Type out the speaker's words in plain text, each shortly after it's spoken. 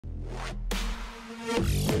Hey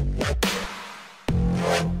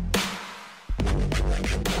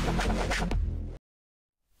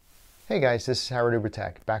guys, this is Howard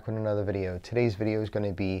Ubertech, back with another video. Today's video is going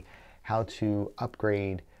to be how to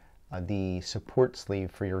upgrade the support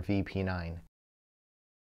sleeve for your VP9.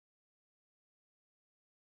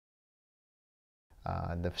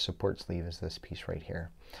 The support sleeve is this piece right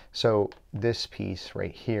here. So this piece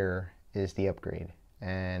right here is the upgrade,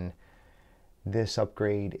 and this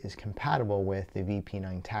upgrade is compatible with the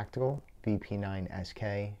VP9 Tactical, VP9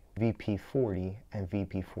 SK, VP40, and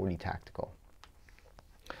VP40 Tactical.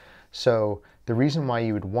 So the reason why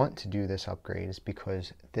you would want to do this upgrade is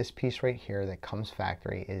because this piece right here that comes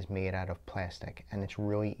factory is made out of plastic, and it's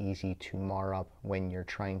really easy to mar up when you're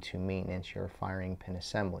trying to maintenance your firing pin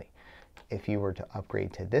assembly. If you were to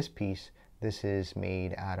upgrade to this piece, this is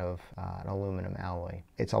made out of an aluminum alloy.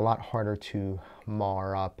 It's a lot harder to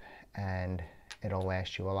mar up, and it'll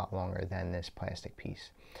last you a lot longer than this plastic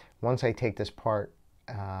piece. Once I take this part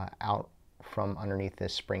out from underneath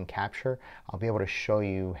this spring capture, I'll be able to show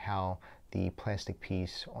you how the plastic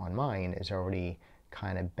piece on mine is already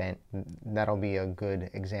kind of bent. That'll be a good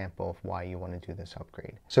example of why you want to do this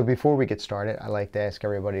upgrade. So before we get started, I like to ask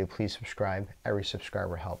everybody to please subscribe. Every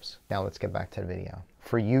subscriber helps. Now let's get back to the video.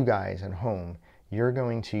 For you guys at home, you're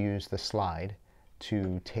going to use the slide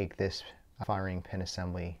to take this firing pin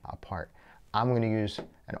assembly apart. I'm going to use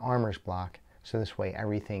an armor's block, so this way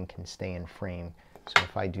everything can stay in frame. So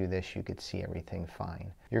if I do this, you could see everything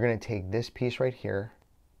fine. You're going to take this piece right here,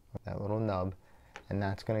 that little nub, and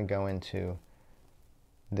that's going to go into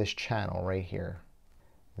this channel right here.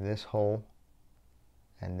 This hole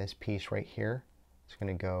and this piece right here is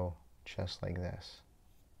going to go just like this.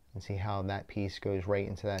 And see how that piece goes right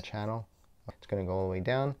into that channel? It's going to go all the way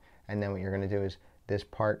down, and then what you're going to do is this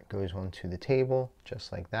part goes onto the table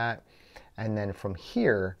just like that. And then from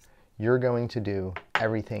here, you're going to do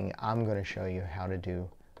everything I'm going to show you how to do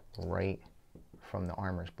right from the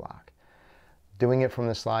armor's block. Doing it from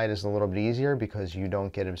the slide is a little bit easier because you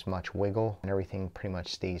don't get as much wiggle and everything pretty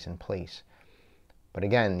much stays in place. But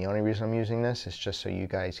again, the only reason I'm using this is just so you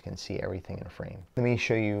guys can see everything in frame. Let me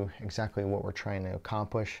show you exactly what we're trying to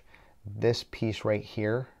accomplish. This piece right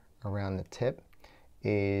here around the tip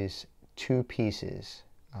is two pieces.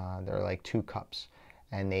 They're like two cups,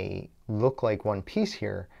 and they look like one piece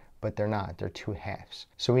here, but they're not. They're two halves.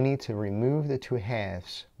 So we need to remove the two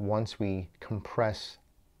halves once we compress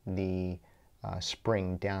the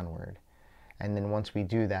spring downward. And then once we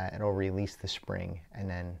do that, it'll release the spring, and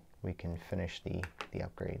then we can finish the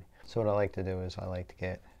upgrade. So what I like to do is I like to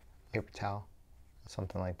get a paper towel,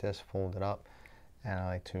 something like this, fold it up, and I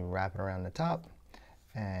like to wrap it around the top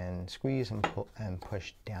and squeeze and pull and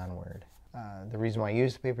push downward. The reason why I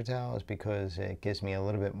use the paper towel is because it gives me a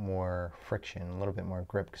little bit more friction, a little bit more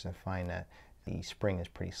grip, because I find that the spring is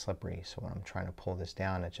pretty slippery. So when I'm trying to pull this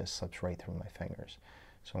down, it just slips right through my fingers.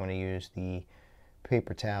 So I'm going to use the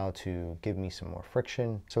paper towel to give me some more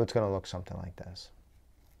friction. So it's going to look something like this.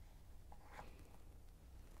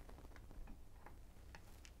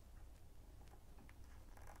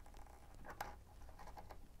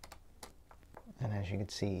 And as you can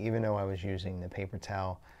see, even though I was using the paper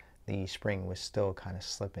towel, the spring was still kind of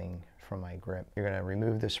slipping from my grip. You're going to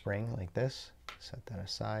remove the spring like this, set that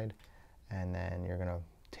aside, and then you're going to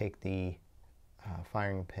take the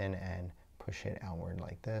firing pin and push it outward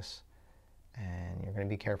like this. And you're going to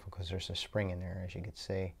be careful because there's a spring in there, as you can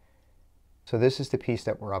see. So this is the piece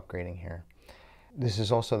that we're upgrading here. This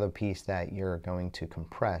is also the piece that you're going to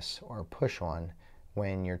compress or push on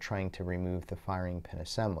when you're trying to remove the firing pin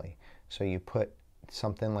assembly. So you put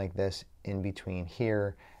something like this in between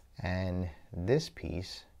here and this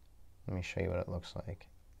piece. Let me show you what it looks like.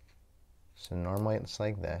 So normally it's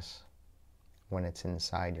like this when it's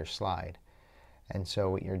inside your slide. And so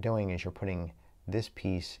what you're doing is you're putting this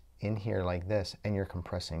piece in here like this, and you're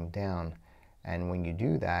compressing down. And when you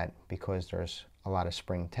do that, because there's a lot of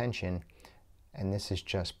spring tension, and this is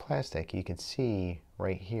just plastic, you can see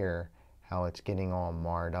right here how it's getting all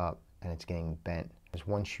marred up and it's getting bent. Because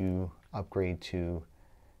once you upgrade to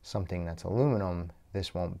something that's aluminum,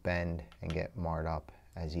 this won't bend and get marred up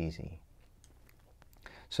as easy.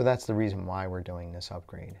 So that's the reason why we're doing this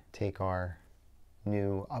upgrade. Take our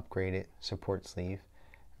new upgraded support sleeve,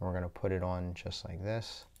 and we're going to put it on just like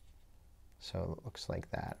this. So it looks like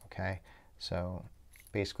that, okay? So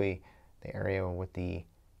basically the area with the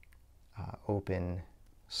open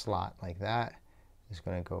slot like that is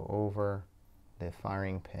going to go over the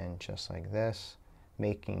firing pin just like this,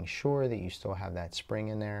 making sure that you still have that spring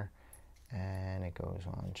in there, and it goes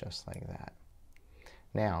on just like that.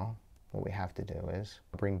 Now what we have to do is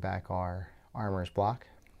bring back our armor's block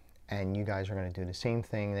And you guys are going to do the same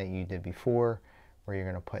thing that you did before, where you're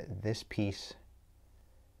going to put this piece,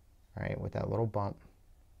 all right, with that little bump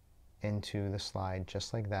into the slide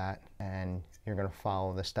just like that. And you're going to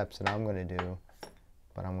follow the steps that I'm going to do,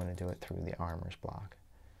 but I'm going to do it through the armor's block.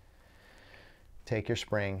 Take your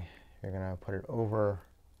spring, you're going to put it over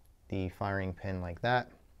the firing pin like that.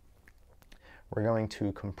 We're going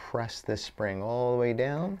to compress this spring all the way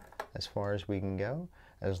down as far as we can go,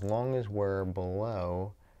 as long as we're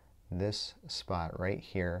below this spot right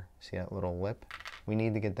here. See that little lip? We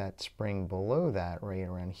need to get that spring below that right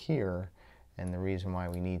around here. And the reason why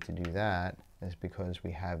we need to do that is because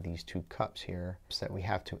we have these two cups here that we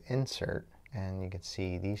have to insert. And you can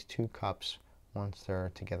see these two cups, once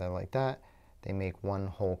they're together like that, they make one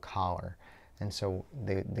whole collar. And so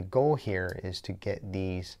the goal here is to get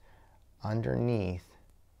these underneath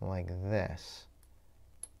like this.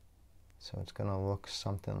 So it's going to look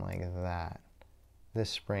something like that.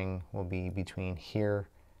 This spring will be between here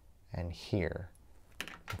and here,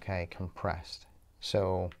 okay, compressed.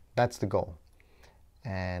 So that's the goal,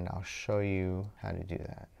 and I'll show you how to do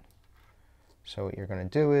that. So what you're going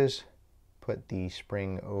to do is put the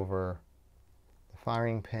spring over the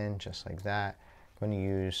firing pin just like that. I'm going to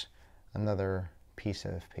use another piece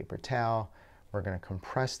of paper towel. We're going to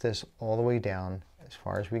compress this all the way down as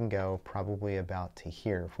far as we can go, probably about to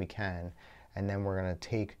here if we can, and then we're going to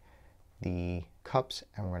take the cups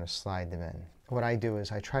and we're going to slide them in. What I do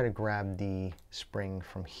is I try to grab the spring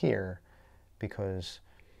from here, because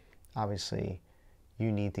obviously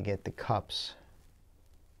you need to get the cups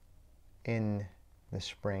in the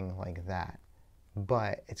spring like that,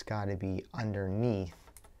 but it's got to be underneath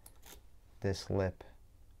this lip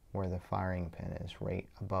where the firing pin is, right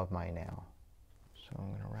above my nail. So I'm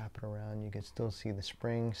going to wrap it around. You can still see the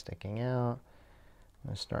spring sticking out. I'm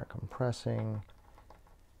going to start compressing.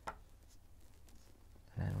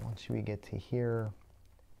 And once we get to here,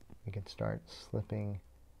 we can start slipping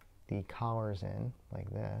the collars in like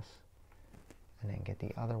this, and then get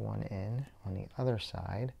the other one in on the other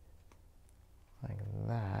side like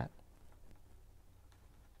that,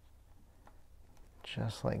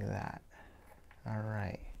 just like that. All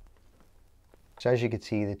right. So as you can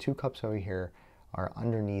see, the two cups over here are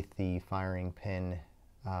underneath the firing pin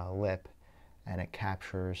lip, and it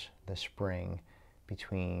captures the spring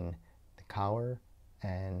between the collar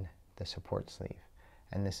and the support sleeve.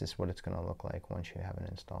 And this is what it's going to look like once you have it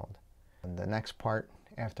installed. And the next part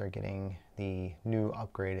after getting the new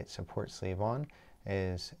upgraded support sleeve on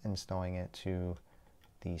is installing it to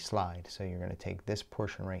the slide. So you're going to take this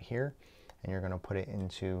portion right here and you're going to put it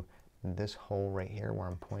into this hole right here where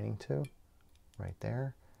I'm pointing to, right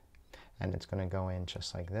there, and it's going to go in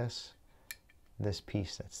just like this. This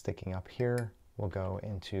piece that's sticking up here will go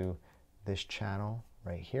into this channel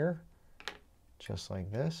right here, just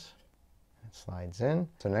like this. It slides in.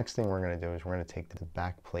 So next thing we're going to do is we're going to take the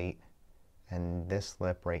back plate, and this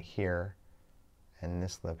lip right here and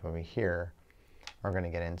this lip over here are going to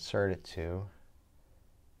get inserted to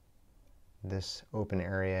this open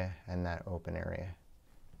area and that open area,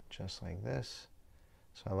 just like this.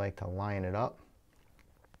 So I like to line it up,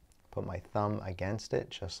 put my thumb against it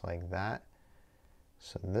just like that.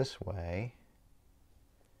 So this way,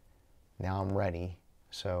 now I'm ready.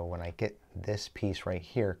 So when I get this piece right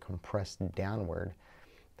here compressed downward,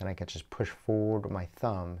 then I can just push forward with my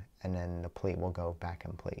thumb and then the plate will go back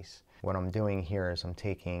in place. What I'm doing here is I'm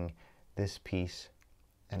taking this piece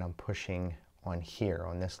and I'm pushing on here,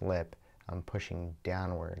 on this lip, I'm pushing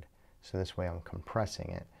downward. So this way I'm compressing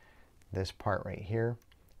it. This part right here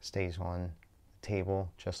stays on the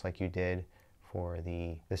table just like you did for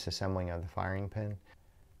the disassembling of the firing pin.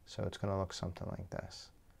 So it's going to look something like this.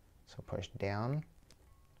 So push down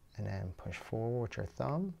and then push forward with your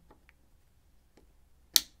thumb,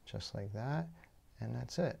 just like that, and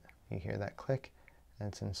that's it. You hear that click and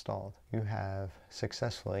it's installed. You have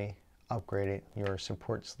successfully upgraded your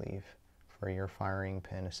support sleeve for your firing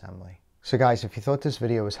pin assembly. So guys, if you thought this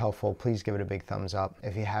video was helpful, please give it a big thumbs up.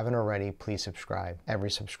 If you haven't already, please subscribe.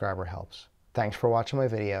 Every subscriber helps. Thanks for watching my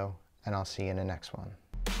video, and I'll see you in the next one.